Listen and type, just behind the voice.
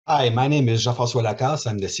Hi, my name is Jean-François Lacasse.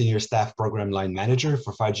 I'm the Senior Staff Program Line Manager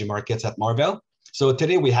for 5G Markets at Marvell. So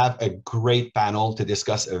today we have a great panel to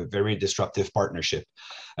discuss a very disruptive partnership.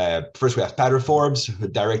 First, we have Peadar Forbes,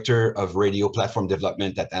 Director of Radio Platform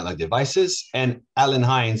Development at Analog Devices, and Alan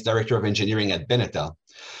Hynes, Director of Engineering at Benetel.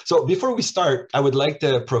 So before we start, I would like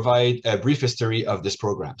to provide a brief history of this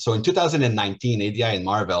program. So in 2019, ADI and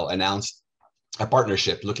Marvell announced a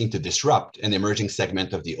partnership looking to disrupt an emerging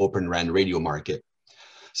segment of the Open RAN radio market.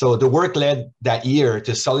 So the work led that year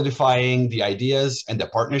to solidifying the ideas and the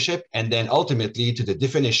partnership, and then ultimately to the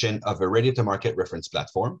definition of a ready-to-market reference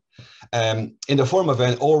platform in the form of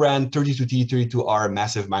an O-RAN 32T, 32R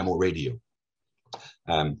massive MIMO radio.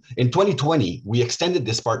 In 2020, we extended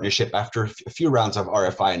this partnership after a few rounds of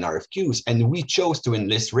RFI and RFQs, and we chose to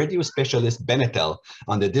enlist radio specialist Benetel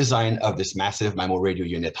on the design of this massive MIMO radio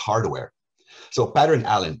unit hardware. So Peadar and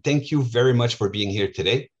Alan, thank you very much for being here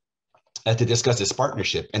today to discuss this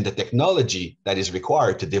partnership and the technology that is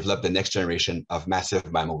required to develop the next generation of massive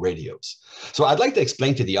MIMO radios. So I'd like to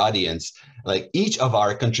explain to the audience like each of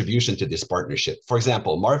our contribution to this partnership. For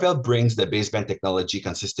example, Marvell brings the baseband technology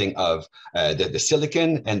consisting of the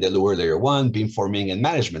silicon and the lower layer 1 beamforming and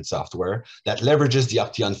management software that leverages the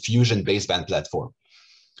Opteon Fusion baseband platform.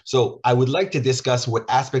 So I would like to discuss what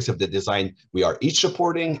aspects of the design we are each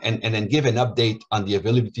supporting and then give an update on the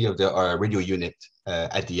availability of the radio unit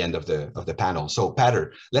at the end of the panel. So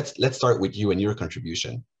Peadar, let's start with you and your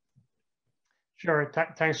contribution. Sure,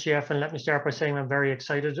 thanks Jeff. And let me start by saying I'm very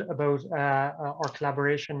excited about our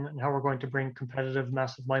collaboration and how we're going to bring competitive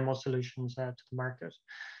massive MIMO solutions to the market.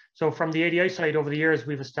 So from the ADI side, over the years,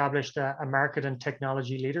 we've established a market and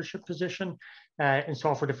technology leadership position in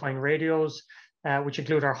software-defined radios, which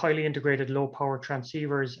include our highly integrated low power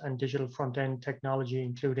transceivers and digital front-end technology,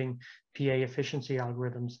 including PA efficiency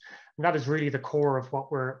algorithms. And that is really the core of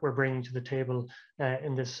what we're bringing to the table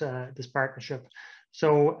in this partnership.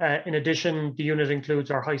 So in addition, the unit includes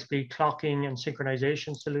our high-speed clocking and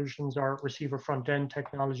synchronization solutions, our receiver front-end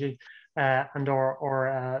technology, and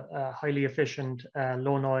our highly efficient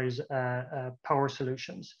low noise power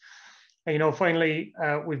solutions. You know, finally,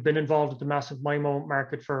 we've been involved with the massive MIMO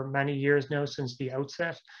market for many years now, since the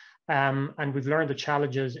outset, and we've learned the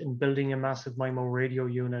challenges in building a massive MIMO radio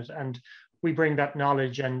unit, and we bring that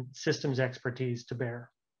knowledge and systems expertise to bear.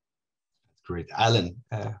 Great. Alan,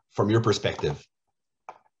 from your perspective.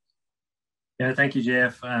 Yeah, thank you,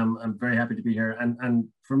 Jeff. I'm very happy to be here. And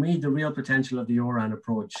for me, the real potential of the O-RAN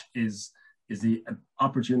approach is the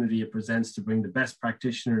opportunity it presents to bring the best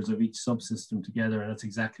practitioners of each subsystem together. And that's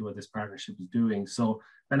exactly what this partnership is doing. So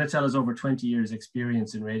Benetel has over 20 years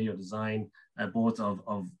experience in radio design, both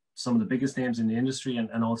of some of the biggest names in the industry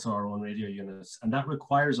and also our own radio units. And that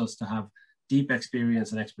requires us to have deep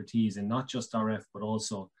experience and expertise in not just RF, but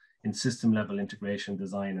also in system level integration,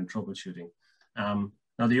 design and troubleshooting.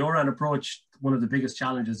 Now the O-RAN approach, one of the biggest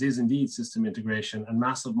challenges is indeed system integration, and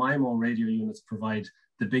massive MIMO radio units provide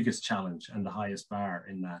the biggest challenge and the highest bar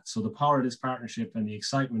in that. So the power of this partnership and the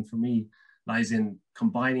excitement for me lies in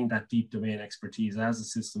combining that deep domain expertise as a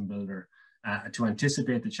system builder to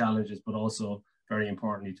anticipate the challenges, but also very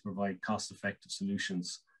importantly to provide cost-effective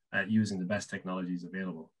solutions using the best technologies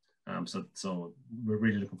available. So we're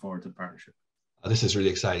really looking forward to the partnership. This is really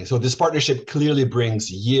exciting. So this partnership clearly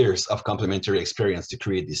brings years of complementary experience to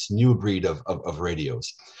create this new breed of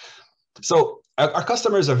radios. So our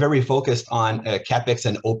customers are very focused on CapEx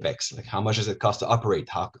and OpEx, like how much does it cost to operate,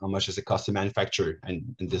 how much does it cost to manufacture and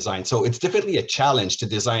design. So it's definitely a challenge to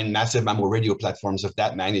design massive MIMO radio platforms of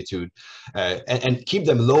that magnitude and keep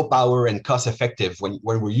them low power and cost effective when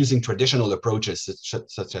we're using traditional approaches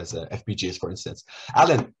such as FPGAs, for instance.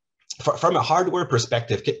 Alan, from a hardware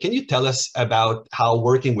perspective, can you tell us about how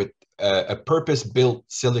working with a purpose-built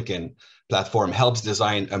silicon platform helps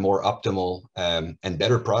design a more optimal and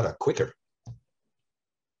better product quicker?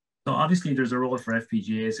 So obviously there's a role for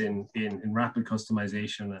FPGAs in rapid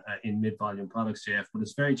customization in mid-volume products, Jeff, but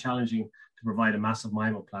it's very challenging to provide a massive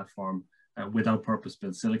MIMO platform without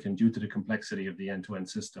purpose-built silicon due to the complexity of the end-to-end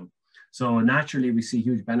system. So naturally we see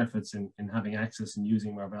huge benefits in having access and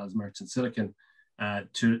using Marvell's merchant silicon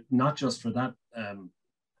to not just for that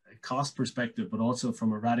cost perspective, but also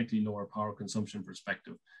from a radically lower power consumption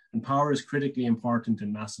perspective. And power is critically important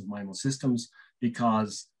in massive MIMO systems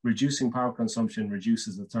because reducing power consumption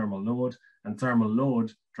reduces the thermal load, and thermal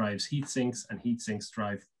load drives heat sinks, and heat sinks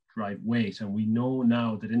drive weight. And we know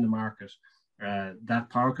now that in the market, that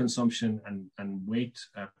power consumption and weight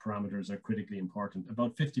parameters are critically important.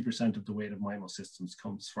 About 50% of the weight of MIMO systems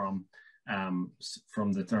comes from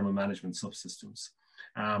the thermal management subsystems.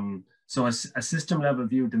 So a system level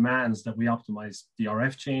view demands that we optimize the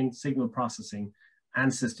RF chain, signal processing,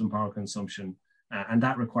 and system power consumption. And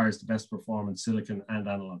that requires the best performance silicon and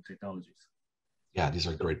analog technologies. Yeah, these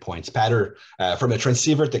are great points. Peadar, from a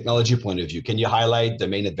transceiver technology point of view, can you highlight the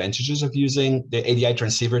main advantages of using the ADI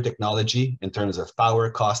transceiver technology in terms of power,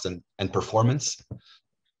 cost, and performance?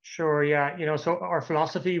 Sure, yeah. So our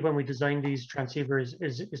philosophy when we design these transceivers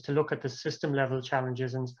is to look at the system level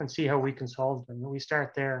challenges and see how we can solve them. We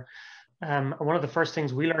start there. And one of the first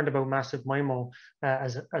things we learned about massive MIMO,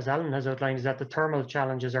 as Alan has outlined, is that the thermal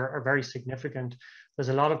challenges are very significant. There's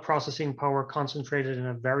a lot of processing power concentrated in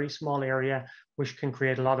a very small area, which can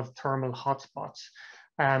create a lot of thermal hotspots.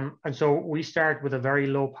 And so we start with a very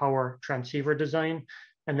low power transceiver design.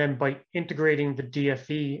 And then by integrating the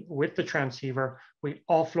DFE with the transceiver, we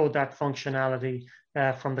offload that functionality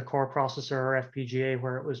from the core processor or FPGA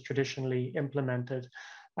where it was traditionally implemented.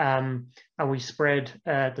 And we spread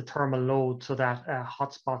the thermal load so that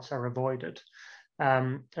hotspots are avoided.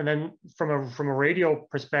 And then from a radio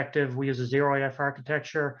perspective, we use a 0IF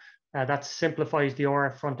architecture that simplifies the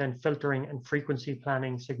RF front-end filtering and frequency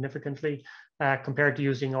planning significantly compared to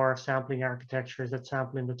using RF sampling architectures that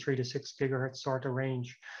sample in the 3 to 6 gigahertz sort of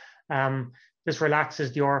range. This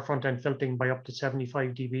relaxes the RF front-end filtering by up to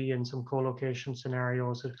 75 dB in some co-location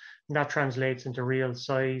scenarios, and that translates into real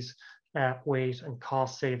size, weight, and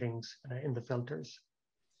cost savings in the filters.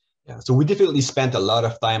 Yeah, so we definitely spent a lot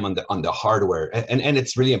of time on the hardware, and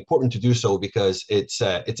it's really important to do so because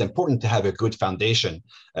it's important to have a good foundation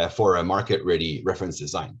for a market-ready reference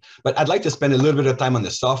design. But I'd like to spend a little bit of time on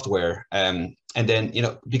the software, and then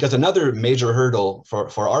because another major hurdle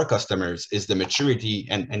for our customers is the maturity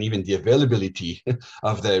and even the availability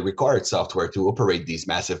of the required software to operate these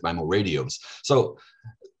massive MIMO radios. So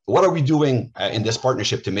what are we doing in this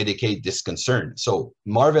partnership to mitigate this concern? So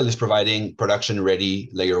Marvell is providing production-ready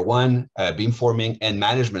layer 1 beamforming and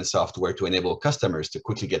management software to enable customers to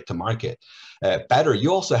quickly get to market. Peadar,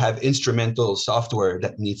 you also have instrumental software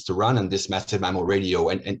that needs to run on this massive MIMO radio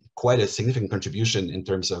and quite a significant contribution in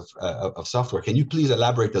terms of software. Can you please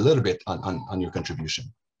elaborate a little bit on your contribution?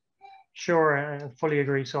 Sure, I fully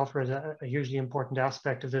agree. Software is a hugely important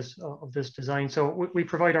aspect of this design. So we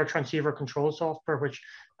provide our transceiver control software, which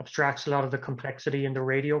abstracts a lot of the complexity in the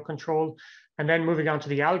radio control. And then moving on to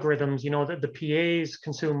the algorithms, the PAs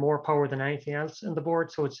consume more power than anything else in the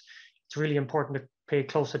board. So it's really important to pay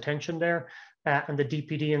close attention there. And the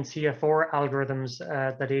DPD and CF4 algorithms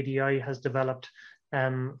that ADI has developed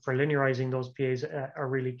for linearizing those PAs are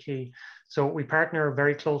really key. So we partner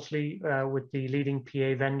very closely with the leading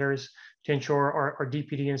PA vendors to ensure our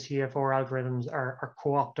DPD and CF4 algorithms are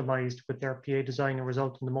co-optimized with their PA design and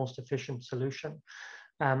result in the most efficient solution.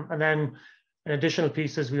 And then in additional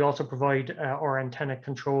pieces, we also provide our antenna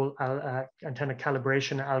control, antenna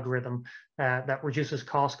calibration algorithm that reduces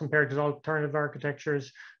cost compared to alternative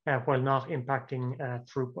architectures while not impacting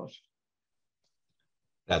throughput.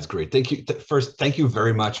 That's great. Thank you. First, thank you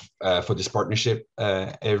very much for this partnership,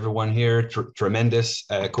 everyone here. Tremendous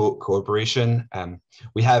cooperation.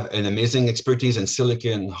 We have an amazing expertise in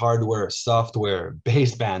silicon, hardware, software,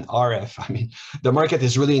 baseband, RF. I mean, the market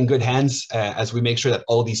is really in good hands as we make sure that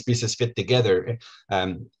all these pieces fit together.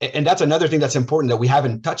 And that's another thing that's important that we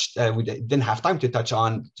haven't touched. We didn't have time to touch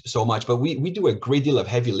on so much, but we do a great deal of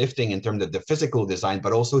heavy lifting in terms of the physical design,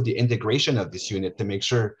 but also the integration of this unit to make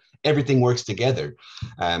sure everything works together.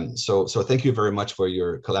 So thank you very much for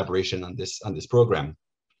your collaboration on this program.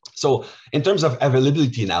 So in terms of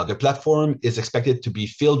availability now, the platform is expected to be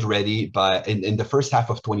field ready in the first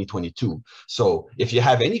half of 2022. So if you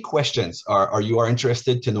have any questions or you are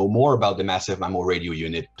interested to know more about the massive MIMO radio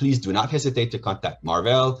unit, please do not hesitate to contact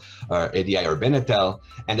Marvell, ADI or Benetel,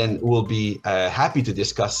 and then we'll be happy to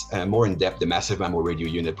discuss more in depth the massive MIMO radio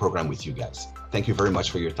unit program with you guys. Thank you very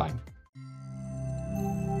much for your time.